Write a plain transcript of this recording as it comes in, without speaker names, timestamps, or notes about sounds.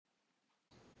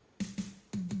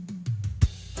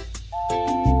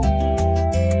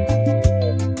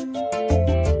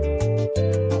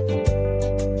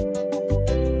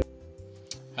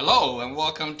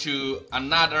welcome to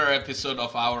another episode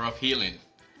of Hour of Healing.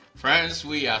 Friends,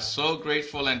 we are so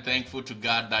grateful and thankful to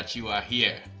God that you are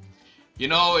here. You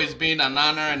know, it's been an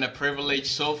honor and a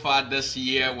privilege so far this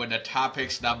year with the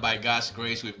topics that by God's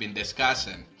grace we've been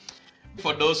discussing.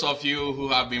 For those of you who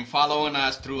have been following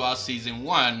us throughout season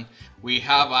 1, we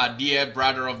have our dear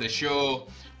brother of the show,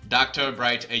 Dr.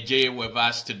 Bright Ajay, with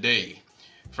us today.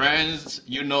 Friends,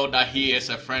 you know that he is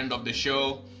a friend of the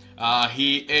show.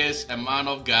 He is a man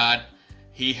of God.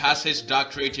 He has his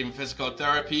doctorate in physical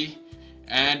therapy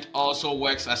and also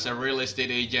works as a real estate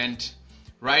agent.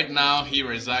 Right now, he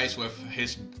resides with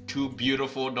his 2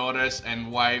 beautiful daughters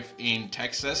and wife in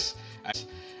Texas.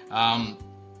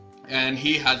 And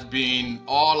he has been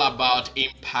all about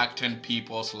impacting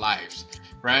people's lives.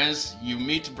 Friends, you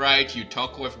meet Bright, you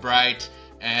talk with Bright,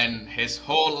 and his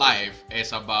whole life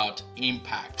is about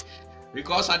impact.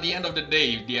 Because at the end of the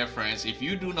day, dear friends, if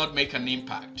you do not make an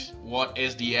impact, what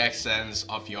is the essence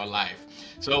of your life?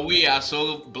 So we were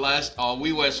so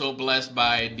blessed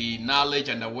by the knowledge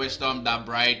and the wisdom that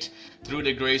Bright, through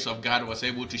the grace of God, was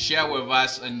able to share with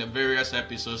us in the various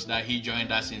episodes that he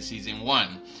joined us in season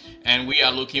 1. And we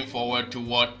are looking forward to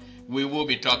what we will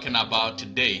be talking about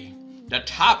today. The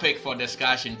topic for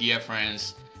discussion, dear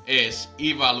friends, is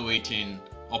evaluating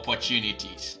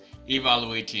opportunities.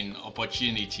 Evaluating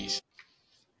opportunities.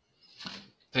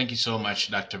 Thank you so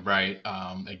much, Dr. Bright.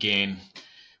 Again,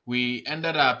 we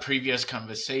ended our previous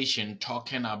conversation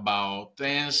talking about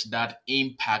things that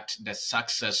impact the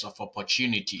success of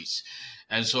opportunities.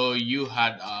 And so you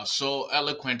had so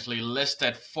eloquently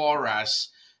listed for us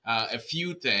a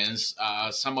few things,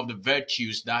 some of the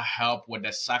virtues that help with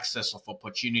the success of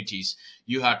opportunities.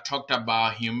 You had talked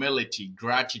about humility,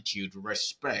 gratitude,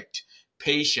 respect,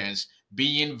 patience,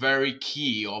 being very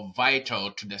key or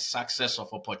vital to the success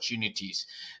of opportunities.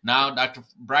 Now, Dr.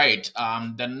 Bright,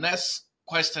 the next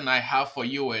question I have for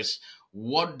you is,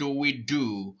 what do we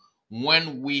do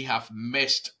when we have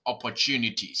missed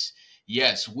opportunities?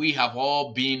 Yes, we have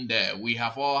all been there. We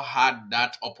have all had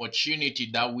that opportunity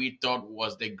that we thought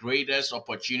was the greatest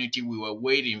opportunity we were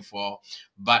waiting for,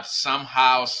 but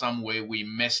somehow, some way we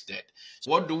missed it.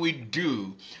 So what do we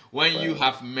do when you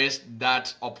have missed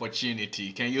that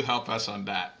opportunity? Can you help us on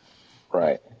that?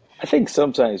 Right. I think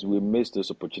sometimes we miss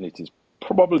those opportunities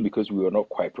probably because we were not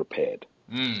quite prepared.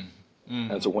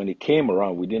 And so when it came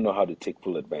around, we didn't know how to take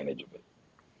full advantage of it.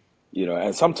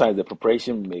 And sometimes the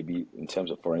preparation may be in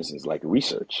terms of, for instance, like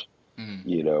research.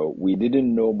 We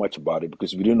didn't know much about it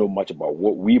because we didn't know much about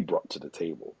what we brought to the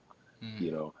table.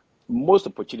 Most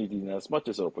opportunities, and as much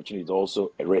as an opportunity, is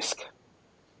also a risk.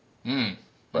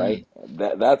 Right?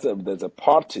 There's a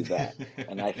part to that.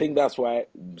 And I think that's why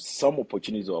some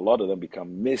opportunities, or a lot of them,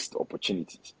 become missed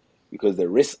opportunities because the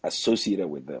risk associated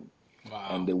with them. Wow.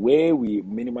 And the way we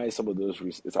minimize some of those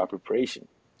risks is our preparation.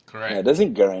 Correct. Now, it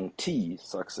doesn't guarantee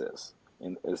success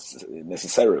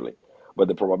necessarily, but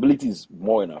the probability is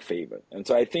more in our favor. And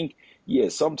so I think,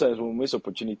 yes, sometimes when we miss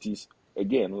opportunities,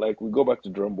 again, like we go back to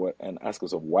drum board and ask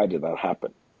ourselves, why did that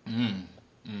happen?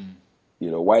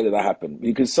 Why did that happen?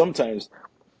 Because sometimes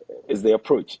it's the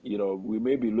approach. We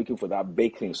may be looking for that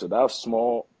big thing. So that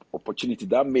small opportunity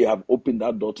that may have opened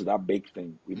that door to that big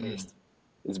thing we missed.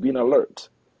 It's being alert.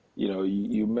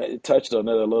 You touched on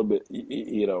it a little bit,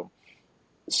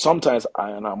 sometimes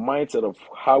in our mindset of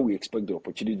how we expect the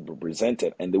opportunity to be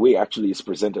presented and the way it actually is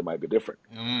presented might be different.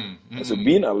 And so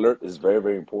being alert is very,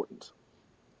 very important.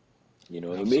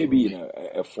 It may be in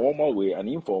a formal way, an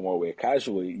informal way, a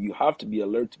casual way. You have to be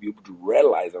alert to be able to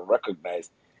realize and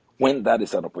recognize when that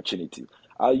is an opportunity.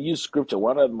 I'll use scripture.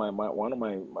 One of my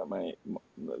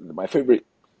favorite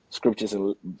scriptures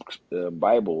in the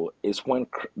Bible is when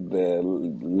the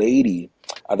lady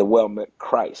at the well met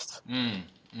Christ.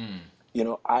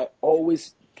 I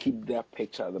always keep that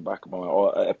picture at the back of my mind,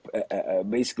 or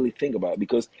basically think about it,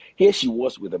 because here she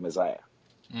was with the Messiah.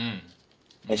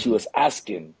 And she was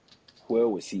asking, where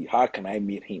was he? How can I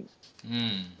meet him?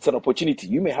 It's an opportunity.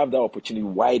 You may have that opportunity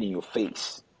wide in your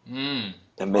face and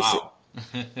miss it.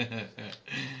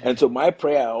 And so my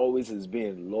prayer always has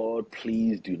been, Lord,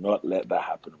 please do not let that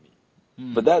happen to me.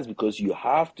 But that's because you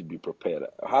have to be prepared.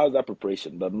 How's that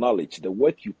preparation? The knowledge, the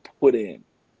work you put in,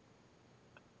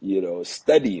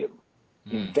 studying,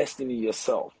 investing in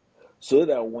yourself, so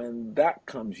that when that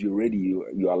comes, you're ready,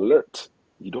 you're alert.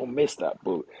 You don't miss that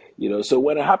boat. So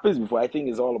when it happens before, I think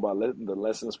it's all about learning the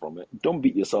lessons from it. Don't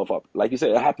beat yourself up. Like you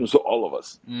said, it happens to all of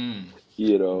us.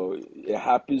 It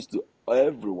happens to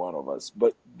every one of us.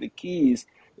 But the key is,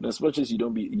 as much as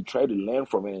you try to learn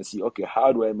from it and see, okay,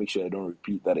 how do I make sure I don't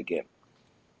repeat that again?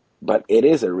 But it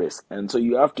is a risk. And so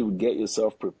you have to get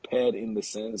yourself prepared in the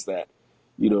sense that,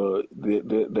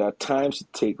 there are times to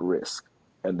take risk,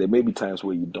 and there may be times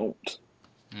where you don't.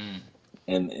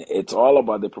 And it's all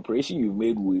about the preparation you've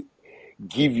made will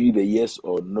give you the yes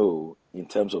or no in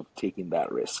terms of taking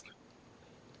that risk.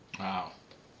 Wow.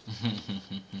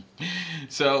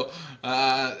 So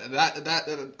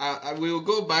we will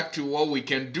go back to what we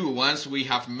can do once we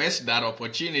have missed that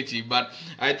opportunity. But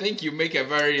I think you make a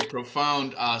very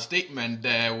profound statement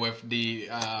there with the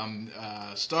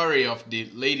story of the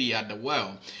lady at the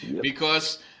well, Yep.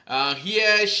 because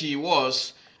here she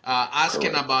was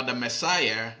asking Correct. about the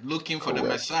Messiah, looking for the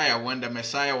Correct. Messiah when the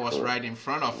Messiah was Correct. right in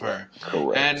front of her.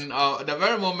 Correct. And the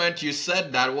very moment you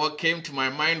said that, what came to my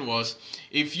mind was,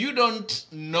 if you don't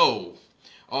know,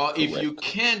 or if you Correct.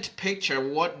 can't picture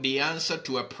what the answer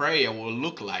to a prayer will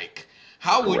look like,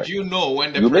 how would Correct. you know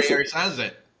when the You miss prayer it. is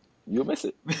answered? You miss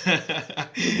it.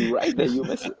 You'll be right there. You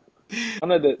miss it.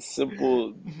 One of the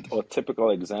simple or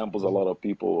typical examples a lot of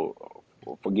people,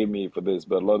 forgive me for this,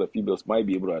 but a lot of females might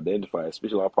be able to identify,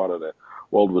 especially our part of the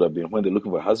world would have been when they're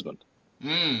looking for a husband,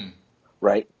 Mm.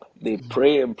 right? They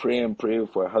pray and pray and pray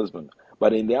for a husband,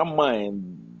 but in their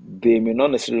mind, they may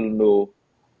not necessarily know.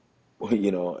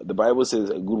 The Bible says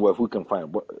a good wife who can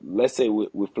find. But let's say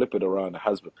we flip it around, the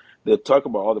husband. They talk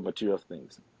about all the material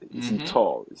things. Is he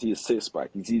tall? Is he a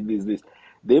six-pack? Is he this?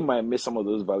 They might miss some of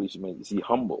those values. Is he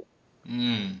humble?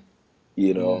 Mm.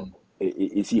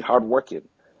 Is he hardworking?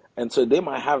 And so they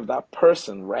might have that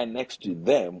person right next to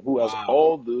them who has Wow.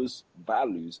 all those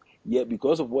values, yet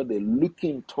because of what they're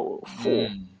looking for,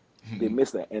 they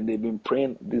miss that. And they've been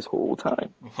praying this whole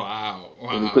time. Wow.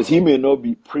 Because he may not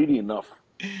be pretty enough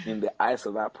in the eyes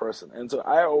of that person. And so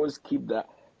I always keep that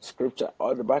scripture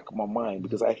at the back of my mind,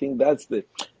 because I think that's the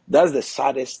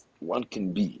saddest one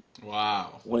can be.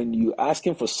 Wow. When you're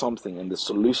asking for something and the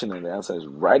solution and the answer is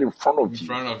right in front of In you.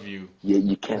 front of you. Yeah,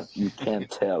 you can't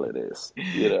tell it is.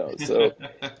 So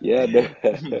yeah.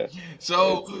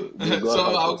 So May God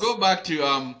help I'll us. go back to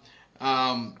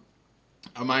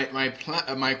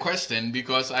my question,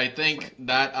 because I think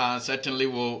that certainly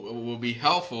will be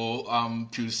helpful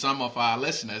to some of our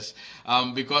listeners,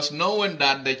 because knowing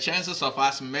that the chances of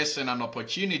us missing an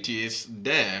opportunity is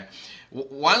there.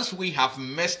 Once we have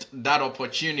missed that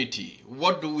opportunity,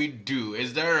 what do we do?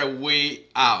 Is there a way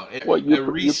out? Well, A you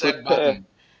reset prepare. button?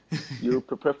 You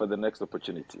prepare for the next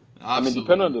opportunity. I mean,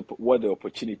 depending Absolutely. on what the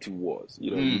opportunity was,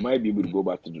 you Mm, might be able to go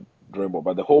back to the drawing board.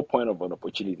 But the whole point of an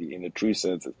opportunity, in a true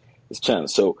sense, is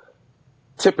chance. So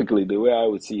typically, the way I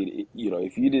would see it,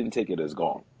 if you didn't take it, it's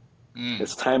gone. mm,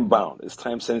 It's time bound. It's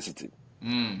time sensitive.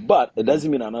 mm. But it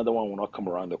doesn't mean another one will not come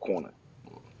around the corner.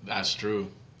 That's true.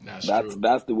 That's That's true.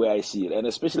 that's the way I see it. And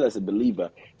especially as a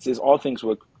believer, it says all things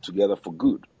work together for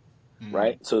good, Mm,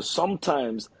 right? So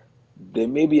sometimes there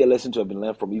may be a lesson to have been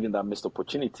learned from even that missed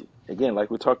opportunity. Again,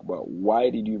 like we talked about, why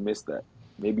did you miss that?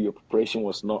 Maybe your preparation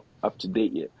was not up to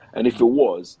date yet. And if it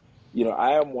was,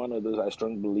 I am one of those, I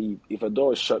strongly believe, if a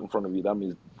door is shut in front of you, that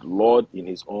means the Lord in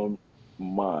his own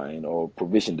mind or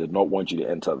provision did not want you to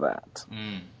enter that.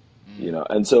 mm,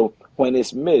 And so when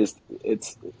it's missed,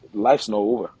 life's not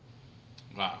over.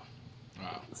 wow.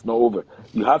 Wow. It's not over.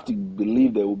 You have to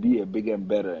believe there will be a bigger and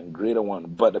better and greater one.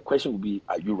 But the question will be,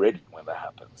 are you ready when that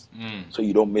happens? Mm, So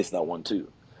you don't miss that one too.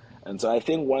 And so I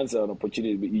think once an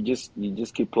opportunity, you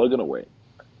just keep plugging away.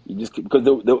 You just keep, because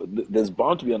there's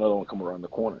bound to be another one come around the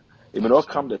corner. It may not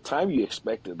come the time you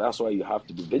expect it. That's why you have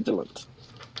to be vigilant.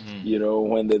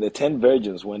 When the 10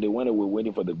 virgins, when they went away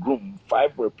waiting for the groom,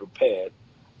 5 were prepared,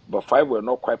 but 5 were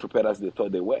not quite prepared as they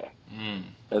thought they were. mm.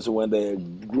 And so when the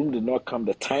groom did not come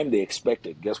the time they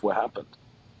expected, guess what happened?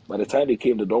 By the time they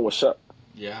came, the door was shut.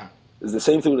 Yeah. It's the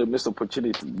same thing with a missed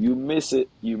opportunity. You miss it,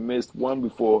 you missed one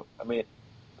before. I mean,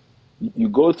 you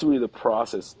go through the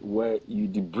process where you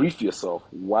debrief yourself.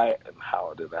 Why and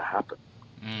how did that happen?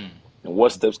 Mm. And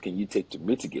what steps can you take to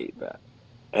mitigate that?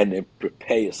 And then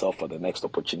prepare yourself for the next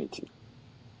opportunity.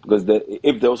 Because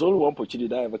if there was only one opportunity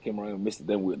that ever came around and missed it,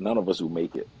 then none of us will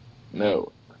make it.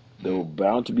 No. There will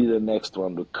bound to be the next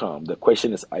one to come. The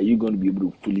question is, are you going to be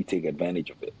able to fully take advantage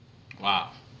of it?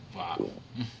 Wow. Wow.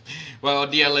 Well,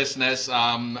 dear listeners,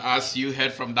 as you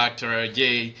heard from Dr.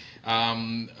 J,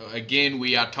 again,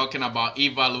 we are talking about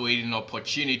evaluating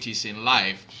opportunities in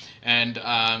life. And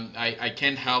I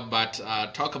can't help but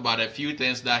talk about a few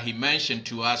things that he mentioned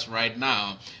to us right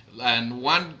now. And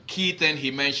one key thing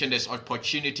he mentioned is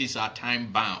opportunities are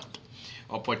time bound.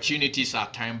 Opportunities are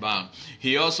time bound.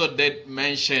 He also did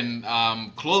mention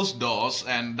closed doors,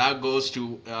 and that goes to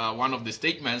one of the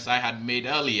statements I had made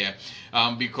earlier,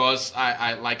 because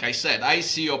I like I said, I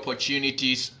see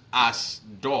opportunities as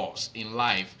doors in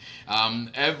life.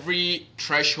 Every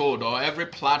threshold or every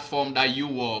platform that you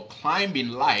will climb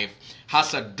in life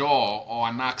has a door or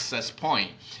an access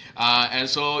point. And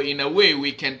so, in a way,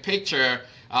 we can picture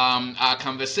our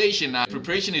conversation. Our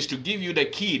preparation is to give you the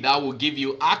key that will give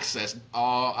you access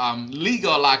or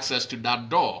legal access to that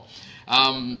door.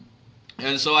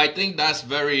 And so I think that's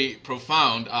very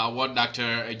profound, what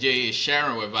Dr. J is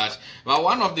sharing with us. But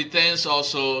one of the things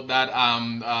also that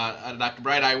Dr.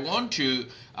 Bright, I want to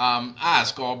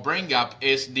ask or bring up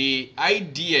is the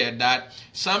idea that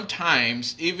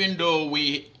sometimes, even though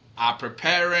we are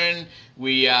preparing,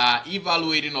 we are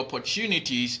evaluating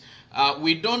opportunities,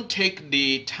 we don't take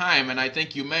the time, and I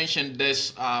think you mentioned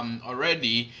this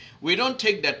already, we don't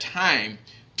take the time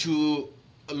to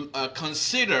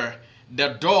consider the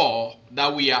door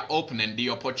that we are opening, the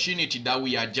opportunity that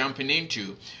we are jumping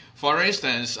into. For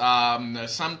instance,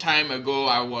 some time ago,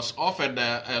 I was offered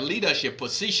a leadership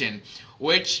position,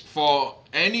 which for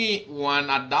anyone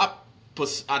at that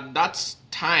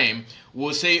time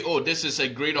will say, oh, this is a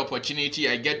great opportunity.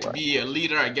 I get to be a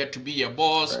leader. I get to be a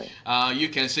boss. You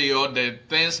can say all the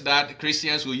things that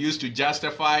Christians will use to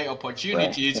justify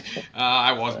opportunities.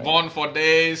 I was born for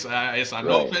this. It's an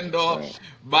open door.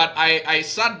 But I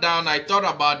sat down. I thought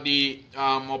about the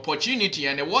opportunity,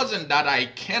 and it wasn't that I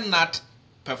cannot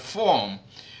perform,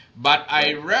 but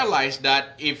I realized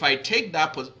that if I take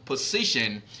that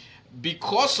position,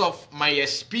 because of my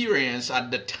experience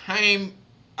at the time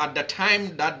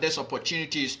that this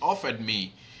opportunity is offered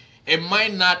me, it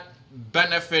might not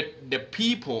benefit the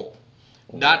people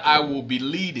that I will be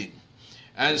leading.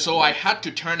 And so I had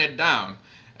to turn it down.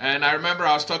 And I remember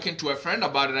I was talking to a friend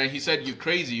about it, and he said, "You're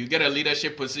crazy. You get a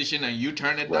leadership position and you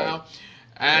turn it down."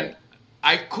 And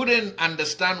I couldn't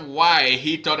understand why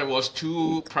he thought it was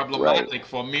too problematic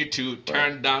for me to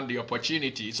turn down the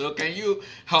opportunity. So can you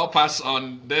help us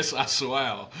on this as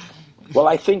well? Well,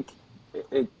 I think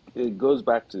it goes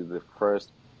back to the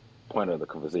first point of the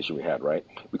conversation we had, right?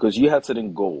 Because you had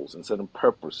certain goals and certain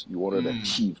purpose you wanted to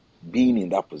achieve being in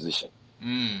that position.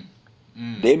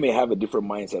 They may have a different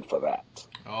mindset for that.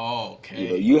 Oh, okay. You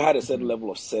know, you had a certain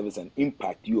level of service and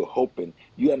impact you were hoping.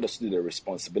 You understood the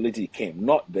responsibility came,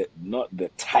 not the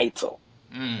title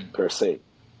per se.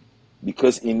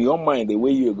 Because in your mind, the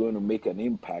way you were going to make an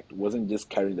impact wasn't just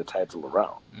carrying the title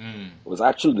around. It was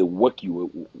actually the work you were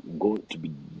going to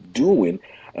be doing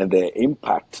and the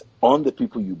impact on the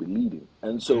people you be leading.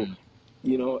 And so,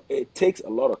 you know, it takes a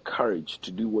lot of courage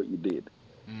to do what you did.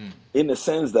 In the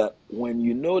sense that when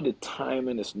you know the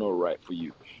timing is not right for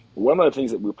you, one of the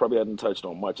things that we probably hadn't touched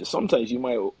on much is sometimes you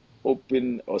might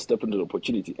open or step into the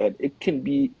opportunity and it can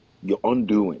be your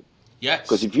undoing. Yes.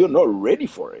 Because if you're not ready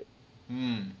for it,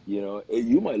 you know,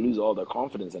 you might lose all the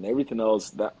confidence and everything else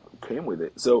that came with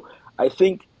it. So I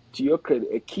think, to your credit,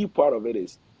 a key part of it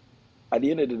is, at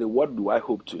the end of the day, what do I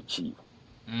hope to achieve?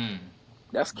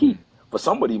 That's key. For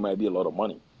somebody, it might be a lot of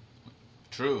money.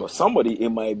 True. For somebody, it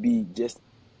might be just,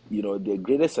 you know, the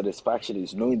greatest satisfaction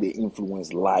is knowing they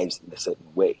influence lives in a certain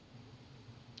way.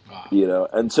 Wow. You know,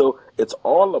 and so it's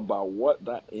all about what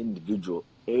that individual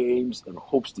aims and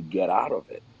hopes to get out of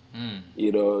it.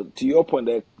 You know, to your point,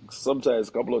 there sometimes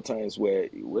a couple of times where,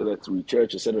 whether through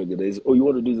church or center, there's, oh, you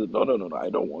want to do this? No, I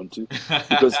don't want to.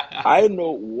 Because I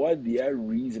know what their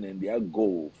reason and their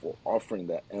goal for offering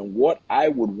that and what I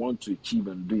would want to achieve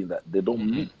in doing that, they don't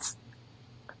meet.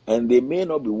 And they may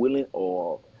not be willing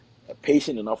or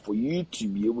patient enough for you to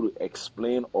be able to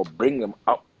explain or bring them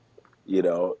up, you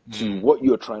know, to what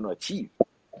you're trying to achieve.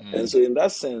 And so in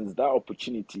that sense, that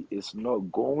opportunity is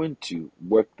not going to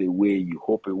work the way you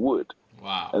hope it would.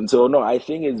 Wow. And so, no, I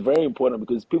think it's very important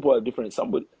because people are different.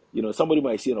 Somebody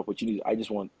might see an opportunity. I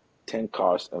just want 10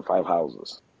 cars and 5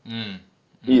 houses.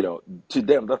 You know, to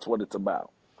them, that's what it's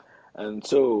about. And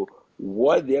so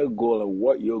what their goal and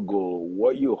what your goal,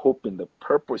 what you're hoping, the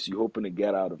purpose you're hoping to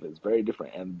get out of it is very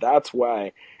different. And that's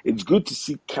why it's good to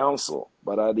seek counsel.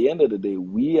 But at the end of the day,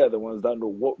 we are the ones that know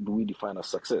what do we define as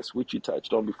success, which you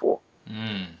touched on before.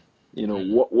 You know,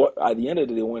 what at the end of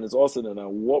the day, when it's all said and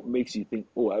done, what makes you think,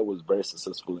 oh, I was very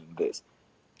successful in this?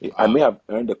 I may have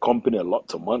earned the company a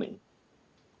lot of money,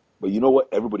 but you know what?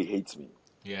 Everybody hates me.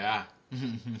 Yeah.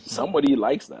 Somebody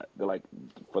likes that. They're like,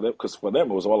 because for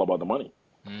them, it was all about the money.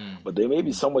 But there may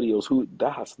be somebody else who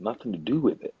that has nothing to do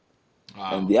with it.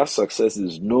 And their success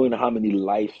is knowing how many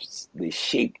lives they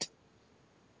shaped,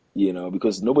 you know,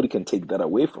 because nobody can take that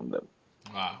away from them.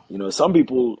 You know, some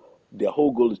people, their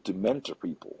whole goal is to mentor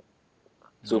people.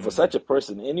 So for such a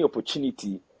person, any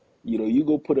opportunity, you know, you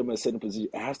go put them in a certain position,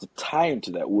 it has to tie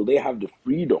into that. Will they have the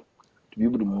freedom to be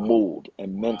able to mold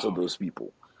and mentor those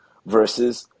people?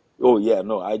 Versus Oh yeah,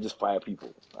 no, I just fire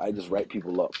people. I just write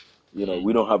people up.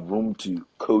 We don't have room to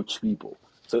coach people.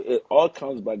 So it all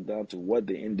comes back down to what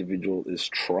the individual is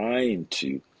trying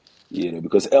to,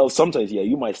 because else sometimes, yeah,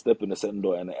 you might step in a certain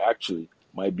door and it actually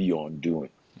might be your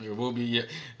undoing. It will be,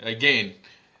 again,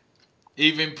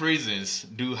 even prisons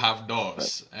do have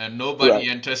Right. doors, and nobody Right.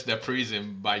 enters the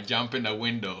prison by jumping a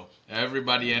window.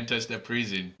 Everybody enters the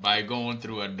prison by going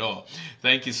through a door.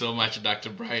 Thank you so much,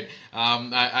 Dr. Bright.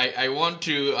 I want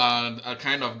to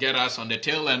kind of get us on the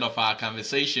tail end of our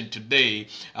conversation today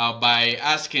by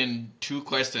asking two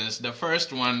questions. The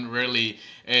first one really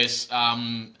is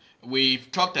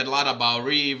we've talked a lot about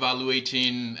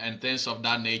re-evaluating and things of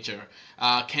that nature.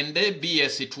 Can there be a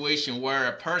situation where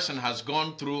a person has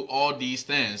gone through all these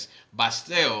things, but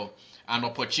still an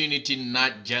opportunity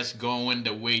not just going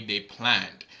the way they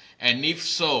planned? And if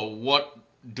so, what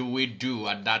do we do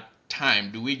at that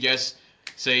time? Do we just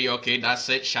say, okay, that's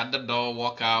it, shut the door,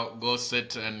 walk out, go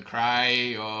sit and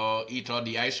cry, or eat all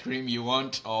the ice cream you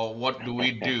want? Or what do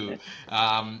we do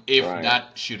if Right.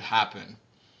 that should happen?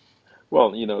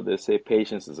 Well, they say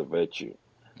patience is a virtue.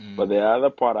 But Mm, the other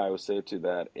part I would say to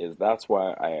that is that's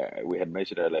why we had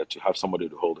mentioned earlier to have somebody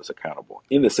to hold us accountable,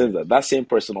 in the sense that that same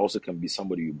person also can be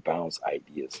somebody you bounce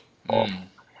ideas off. mm,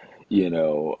 You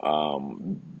know,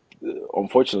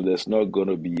 Unfortunately, there's not going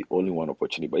to be only one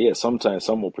opportunity. But yeah, sometimes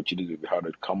some opportunities will be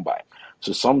harder to come by.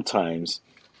 So sometimes,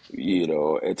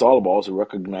 it's all about also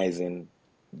recognizing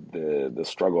the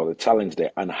struggle, the challenge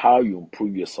there, and how you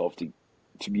improve yourself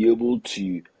to be able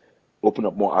to open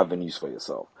up more avenues for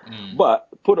yourself. mm, But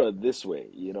put it this way,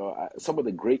 some of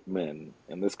the great men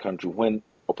in this country, when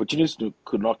opportunities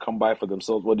could not come by for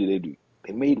themselves, what did they do?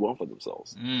 They made one for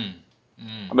themselves. mm,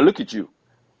 mm. I mean, look at you.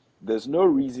 There's no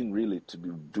reason really to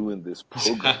be doing this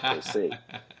program per se,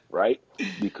 right?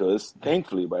 Because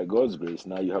thankfully, by God's grace,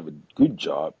 now you have a good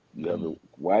job, you have a Mm,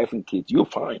 wife and kids, you're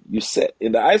fine. You're set.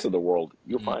 In the eyes of the world,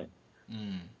 you're mm, fine.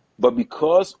 mm. But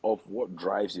because of what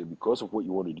drives you, because of what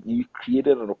you want to do, you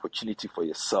created an opportunity for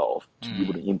yourself to be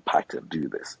able Mm. to impact and do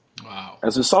this. Wow.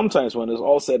 And so sometimes when it's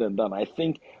all said and done, I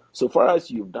think so far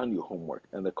as you've done your homework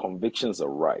and the convictions are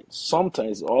right,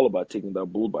 sometimes it's all about taking that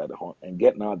bull by the horn and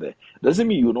getting out there. Doesn't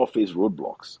mean you will not face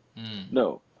roadblocks. Mm,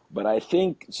 No. But I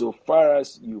think so far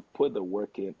as you've put the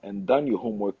work in and done your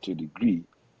homework to a degree,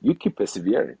 you keep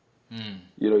persevering. mm,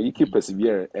 You keep mm.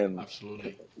 persevering and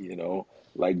Absolutely.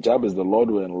 like Job is the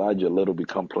Lord will enlarge your little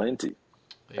become plenty.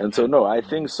 And so Amen. no, I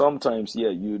think sometimes, yeah,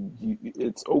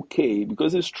 it's okay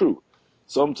because it's true.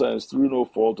 Sometimes through no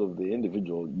fault of the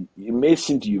individual, it may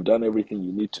seem to you've done everything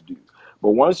you need to do.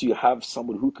 But once you have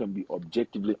somebody who can be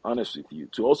objectively honest with you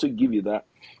to also give you that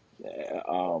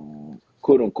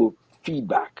quote unquote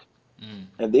feedback, Mm,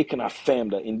 and they can affirm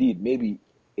that indeed maybe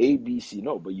A, B, C,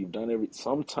 no, but you've done everything.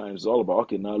 Sometimes it's all about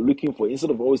okay, now looking for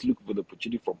instead of always looking for the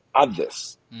opportunity from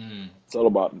others, mm. it's all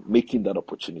about making that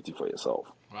opportunity for yourself.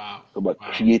 Wow. It's about Wow.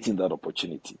 creating that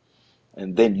opportunity.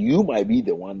 And then you might be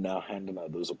the one now handing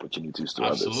out those opportunities to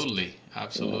others. Absolutely. Yeah.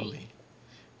 Absolutely.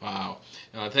 Wow,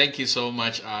 thank you so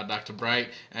much, Dr. Bright.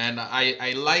 And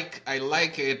I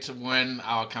like it when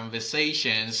our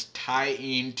conversations tie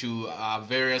into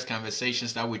various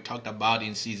conversations that we talked about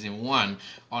in season one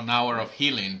on Hour of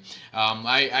Healing.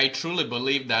 I truly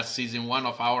believe that season one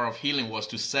of Hour of Healing was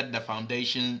to set the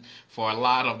foundation for a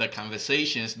lot of the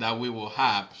conversations that we will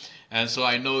have. And so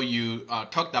I know you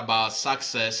talked about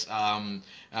success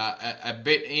a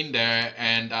bit in there,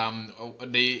 and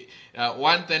the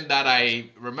one thing that I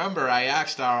remember I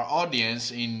asked our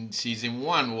audience in season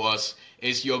one was,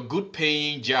 "Is your good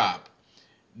paying job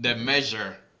the Mm-hmm.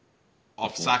 measure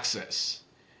of Mm-hmm. success?"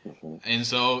 Mm-hmm. And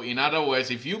so, in other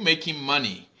words, if you're making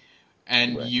money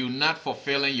and Right. you're not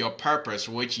fulfilling your purpose,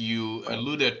 which you Right.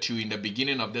 alluded to in the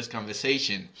beginning of this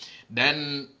conversation,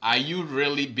 then are you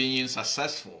really being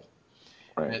successful?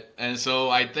 Right. And so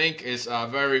I think it's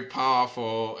very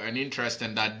powerful and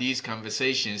interesting that these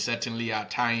conversations certainly are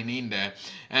tying in there.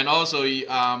 And also,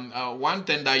 one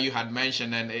thing that you had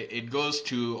mentioned, and it goes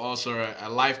to also a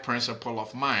life principle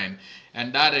of mine,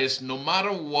 and that is no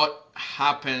matter what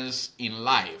happens in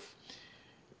life,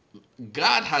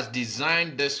 God has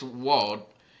designed this world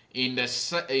in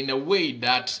a way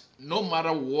that no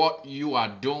matter what you are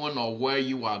doing or where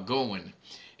you are going,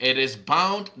 it is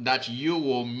bound that you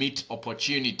will meet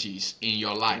opportunities in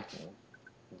your life.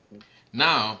 Mm-hmm. Mm-hmm.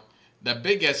 Now, the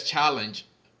biggest challenge,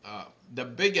 the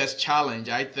biggest challenge,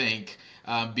 I think,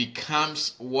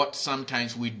 becomes what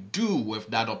sometimes we do with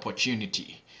that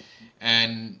opportunity.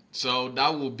 And so that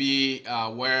will be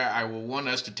where I will want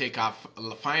us to take our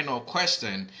final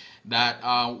question. That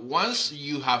once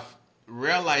you have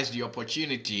realized the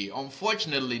opportunity,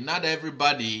 unfortunately, not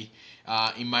everybody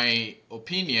in my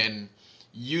opinion,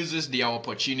 uses their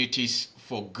opportunities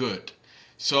for good.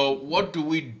 So, what do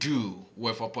we do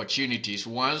with opportunities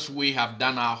once we have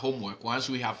done our homework, once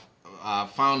we have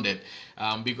found it?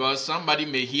 Because somebody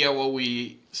may hear what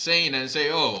we saying and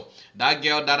say, "Oh, that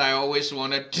girl that I always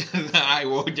wanted, I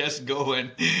will just go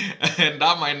and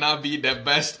that might not be the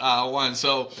best one."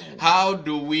 So, how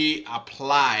do we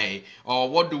apply, or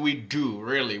what do we do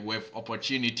really with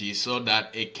opportunities so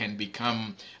that it can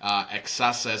become a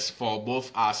success for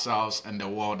both ourselves and the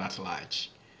world at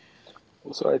large?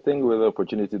 So I think with the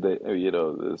opportunity that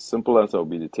the simple answer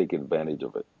would be to take advantage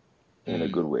of it in a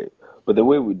good way. But the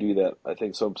way we do that, I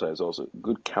think sometimes also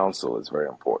good counsel is very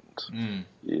important.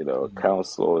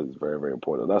 Counsel is very, very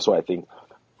important. That's why I think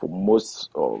for most,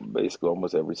 or basically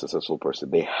almost every successful person,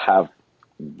 they have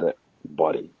the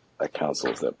body that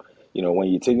counsels them. When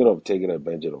you're thinking of taking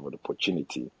advantage of an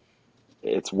opportunity,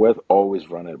 it's worth always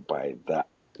running by that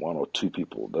one or two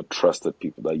people, the trusted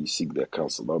people that you seek their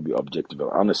counsel. That'll be objective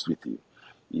and honest with you,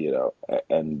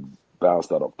 and bounce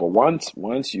that off. But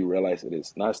once you realize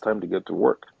now it's time to get to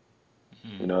work.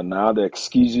 Now the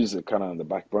excuses are kind of on the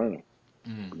back burner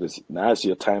because now it's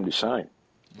your time to shine.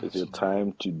 It's your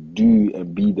time to do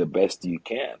and be the best you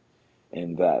can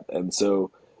in that. And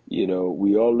so, we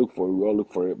all look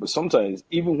for it. But sometimes,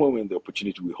 even when we're in the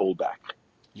opportunity, we hold back.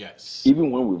 Yes.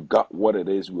 Even when we've got what it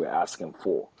is we're asking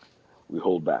for, we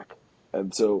hold back.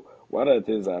 And so one of the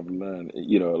things I've learned,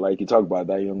 like you talk about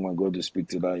that young man going to speak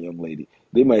to that young lady,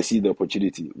 they might see the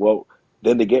opportunity. Well,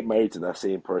 then they get married to that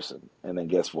same person. And then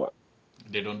guess what?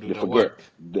 They don't do They the forget work.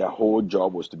 their whole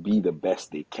job was to be the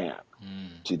best they can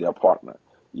to their partner.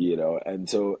 And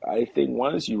so I think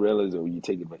once you realize that when you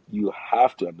take it back, you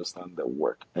have to understand the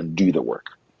work and do the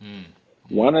work.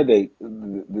 One of the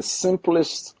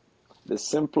simplest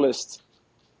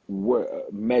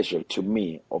measure to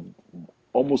me of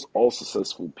almost all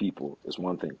successful people is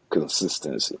one thing: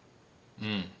 consistency.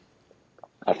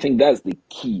 I think that's the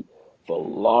key for a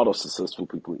lot of successful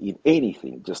people in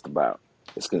anything, just about.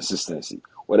 It's consistency.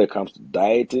 Whether it comes to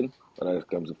dieting, whether it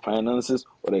comes to finances,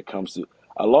 whether it comes to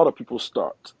a lot of people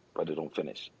start, but they don't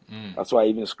finish. That's why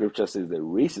even scripture says the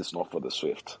race is not for the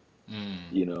swift.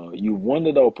 You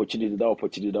wanted that opportunity.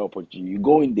 You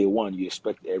go in day one, you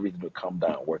expect everything to come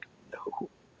down and work.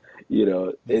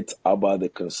 No. It's about the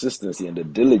consistency and the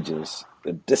diligence,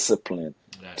 the discipline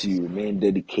to remain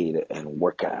dedicated and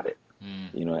work at it.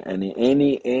 And in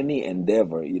any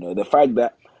endeavor, the fact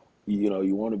that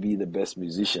you want to be the best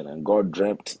musician and God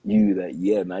dreamt you that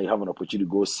now you have an opportunity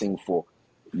to go sing for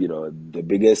the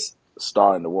biggest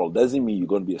star in the world doesn't mean you're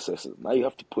going to be a success. Now you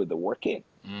have to put the work in.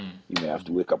 You may have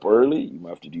to wake up early, you may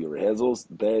have to do your rehearsals.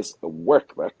 There's a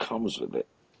work that comes with it.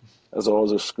 As all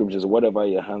the scriptures, whatever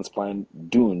your hands find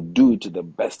doing, do to the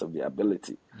best of your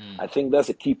ability. I think that's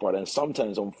a key part. And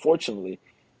sometimes, unfortunately,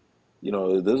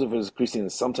 those of us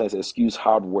Christians sometimes excuse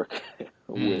hard work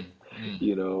with,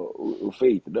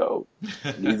 faith. No,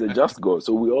 he's a just God.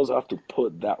 So we also have to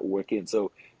put that work in.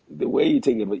 So the way you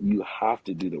take it, but you have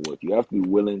to do the work. You have to be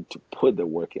willing to put the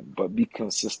work in, but be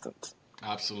consistent.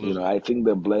 Absolutely. I think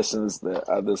the blessings that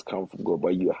others come from God,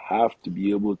 but you have to be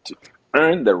able to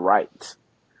earn the right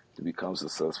to become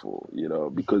successful,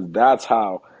 because that's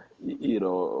how,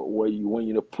 when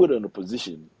you're put in a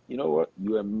position, you're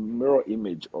a mirror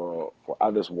image or for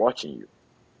others watching you.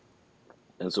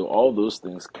 And so all those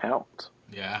things count.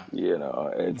 Yeah.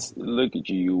 It's look at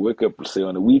you. You wake up, say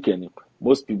on the weekend,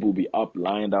 most people will be up,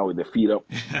 lying down with their feet up,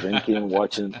 drinking,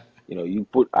 watching. You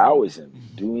put hours in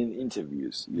doing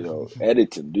interviews,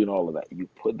 editing, doing all of that. You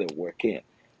put the work in.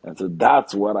 And so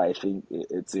that's what I think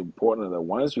it's important that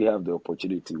once we have the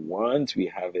opportunity, once we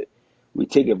have it, we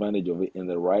take advantage of it in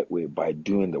the right way by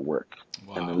doing the work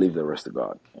and then leave the rest to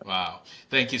God. Wow.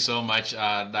 Thank you so much,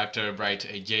 Dr. Bright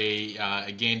J.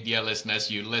 Again, dear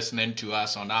listeners, you're listening to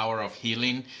us on Hour of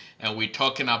Healing, and we're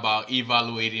talking about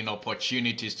evaluating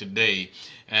opportunities today.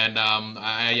 And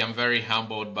I am very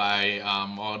humbled by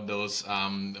all those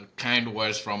kind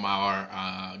words from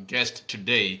our guest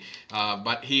today.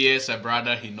 But he is a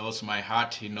brother. He knows my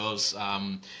heart. He knows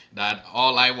that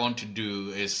all I want to do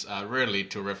is really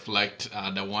to reflect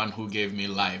the one who gave me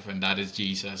life, and that is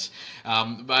Jesus.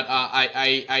 But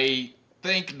I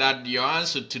think that your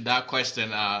answer to that question,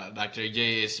 Dr.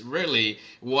 J, is really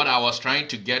what I was trying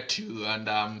to get to.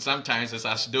 And sometimes it's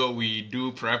as though we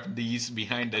do prep these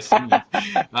behind the scenes.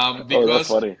 Oh, that's Because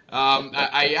funny.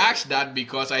 I asked that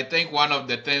because I think one of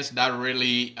the things that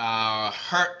really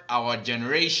hurt our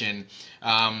generation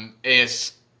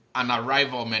is an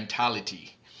arrival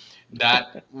mentality.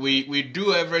 That we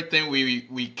do everything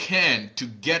we can to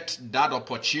get that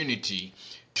opportunity,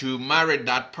 to marry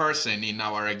that person in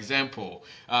our example,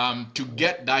 to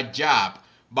get that job.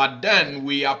 But then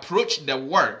we approach the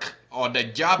work or the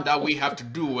job that we have to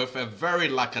do with a very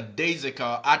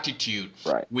lackadaisical attitude.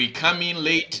 Right. We come in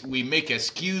late, we make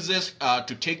excuses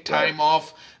to take Right. time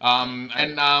off,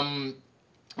 and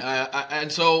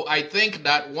so I think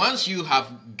that once you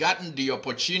have gotten the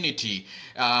opportunity,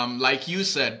 like you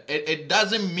said, it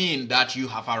doesn't mean that you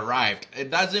have arrived. It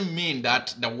doesn't mean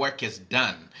that the work is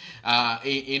done.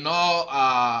 In all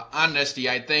honesty,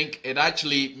 I think it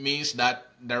actually means that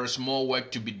there is more work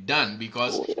to be done,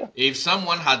 because if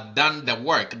someone had done the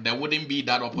work, there wouldn't be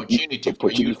that opportunity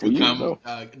for you to come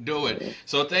do it. Yeah.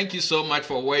 So thank you so much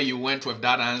for where you went with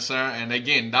that answer. And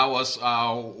again, that was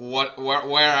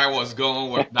where I was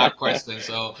going with that question.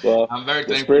 So well, I'm very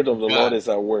thankful. The Spirit of the Lord is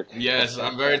at work. Yes,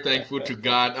 I'm very thankful to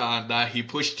God that He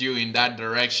pushed you in that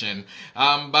direction.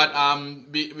 But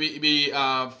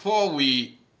before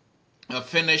we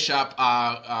finish up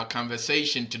our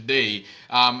conversation today,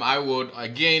 I would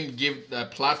again give the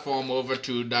platform over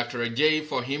to Dr. Ajay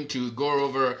for him to go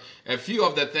over a few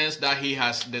of the things that he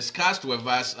has discussed with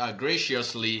us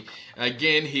graciously.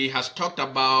 Again, he has talked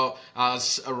about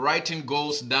writing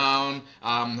goals down,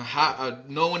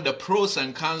 knowing the pros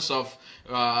and cons of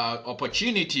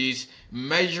opportunities,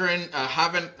 measuring,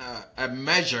 having a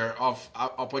measure of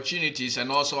opportunities, and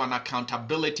also an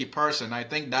accountability person. I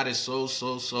think that is so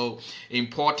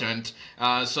important.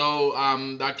 So,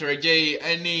 Dr. Ajay,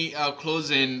 any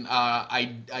closing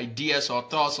ideas or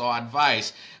thoughts or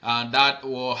advice that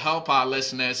will help our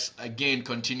listeners again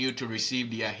continue to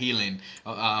receive their healing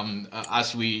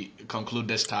as we conclude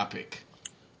this topic?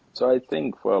 So I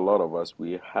think for a lot of us,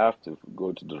 we have to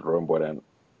go to the drawing board and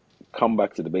come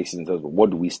back to the basics in terms of what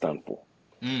do we stand for.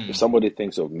 If somebody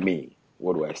thinks of me,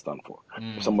 what do I stand for?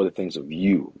 If somebody thinks of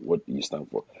you, what do you stand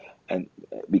for? And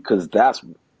because that's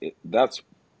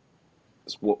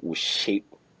what will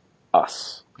shape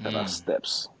us and our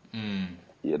steps.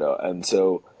 You know, and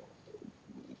so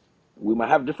we might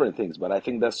have different things, but I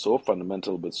think that's so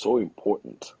fundamental but so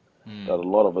important that a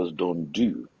lot of us don't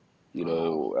do. You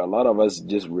know, a lot of us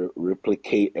just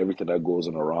replicate everything that goes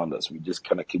on around us. We just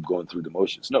kind of keep going through the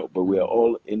motions. No, but we are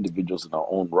all individuals in our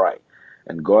own right.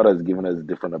 And God has given us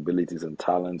different abilities and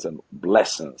talents and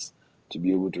blessings to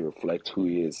be able to reflect who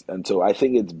He is. And so I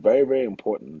think it's very, very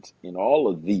important in all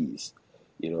of these,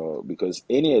 you know, because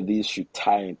any of these should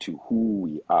tie into who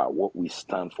we are, what we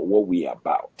stand for, what we are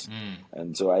about.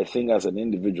 And so I think as an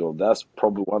individual, that's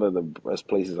probably one of the best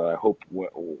places that I hope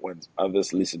when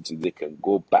others listen to, they can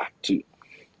go back to,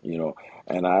 you know.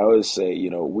 And I always say, you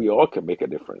know, we all can make a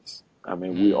difference. I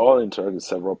mean, we all interact with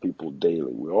several people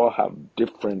daily. We all have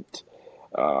different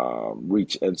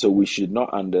reach. And so we should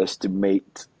not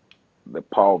underestimate the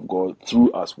power of God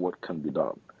through us, what can be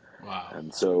done. Wow.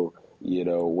 And so, you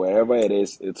know, wherever it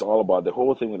is, it's all about the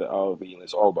whole thing with the hour of healing.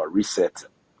 It's all about resetting.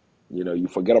 You know, you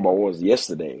forget about what was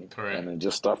yesterday. Correct. And then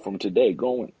just start from today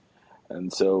going.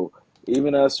 And so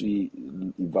even as we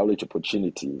evaluate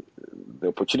opportunity, the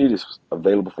opportunity is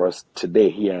available for us today,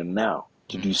 here and now,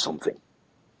 to do something.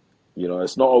 You know,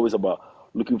 it's not always about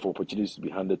looking for opportunities to be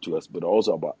handed to us, but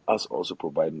also about us also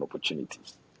providing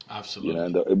opportunities. Absolutely. You know,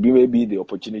 and it may be the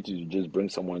opportunity to just bring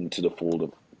someone into the fold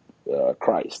of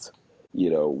Christ. You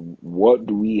know, what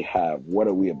do we have? What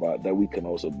are we about that we can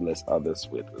also bless others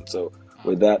with? And so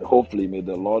with that, hopefully, may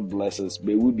the Lord bless us.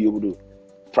 May we be able to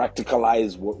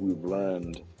practicalize what we've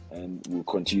learned, and we'll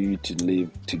continue to live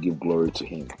to give glory to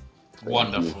Him.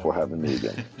 Wonderful. Thank you for having me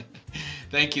again.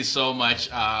 Thank you so much.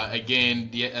 Again,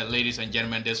 ladies and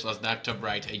gentlemen, this was Dr.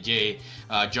 Bright Ajay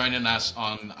joining us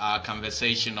on our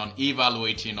conversation on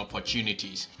evaluating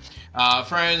opportunities.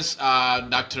 Friends,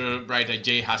 Dr. Bright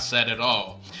Ajay has said it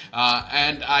all.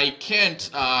 And I can't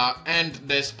end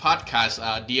this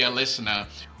podcast, dear listener,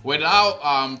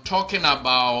 without talking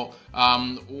about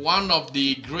one of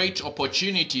the great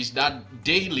opportunities that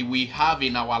daily we have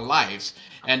in our lives.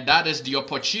 And that is the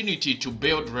opportunity to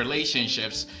build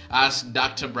relationships, as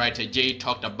Dr. Bright Ajay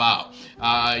talked about.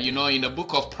 You know, in the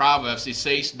book of Proverbs, it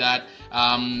says that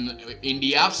in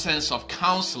the absence of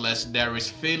counselors, there is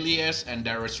failures, and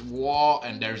there is war,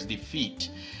 and there is defeat.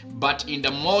 But in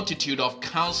the multitude of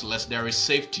counselors, there is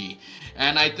safety.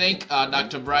 And I think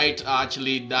Dr. Bright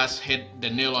actually does hit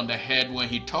the nail on the head when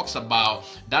he talks about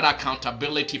that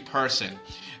accountability person.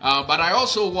 But I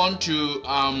also want to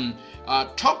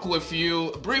talk with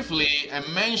you briefly and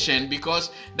mention,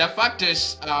 because the fact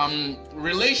is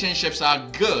relationships are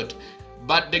good,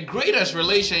 but the greatest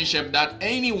relationship that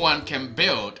anyone can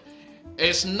build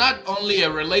it's not only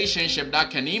a relationship that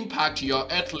can impact your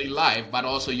earthly life, but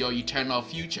also your eternal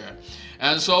future.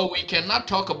 And so we cannot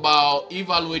talk about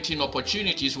evaluating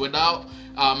opportunities without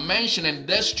mentioning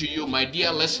this to you, my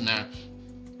dear listener.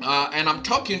 And I'm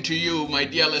talking to you, my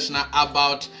dear listener,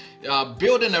 about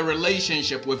building a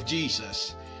relationship with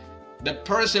Jesus, the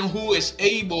person who is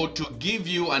able to give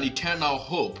you an eternal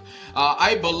hope.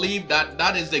 I believe that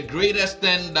that is the greatest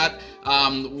thing that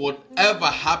would ever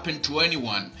happen to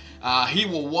anyone. He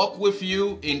will walk with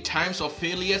you in times of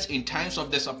failures, in times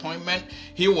of disappointment.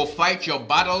 He will fight your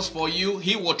battles for you.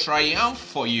 He will triumph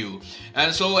for you.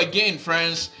 And so again,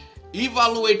 friends,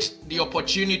 evaluate the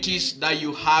opportunities that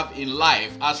you have in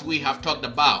life, as we have talked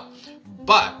about,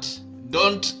 but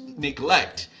don't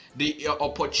neglect the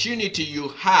opportunity you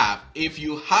have, if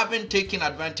you haven't taken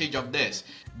advantage of this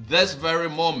very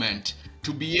moment,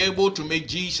 to be able to make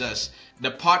Jesus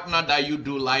the partner that you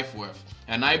do life with.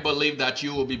 And I believe that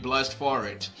you will be blessed for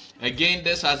it. Again,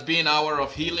 this has been Hour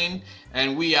of Healing,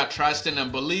 and we are trusting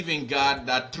and believing God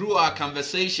that through our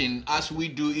conversation, as we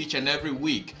do each and every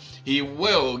week, He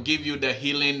will give you the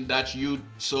healing that you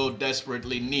so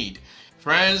desperately need.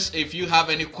 Friends, if you have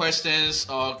any questions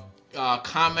or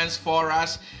comments for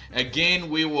us, again,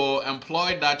 we will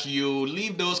employ that you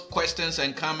leave those questions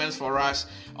and comments for us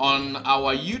on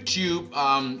our YouTube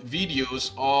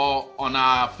videos or on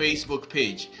our Facebook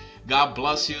page. God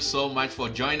bless you so much for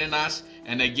joining us,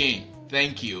 and again,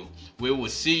 thank you. We will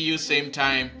see you same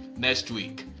time next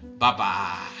week. Bye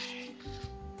bye.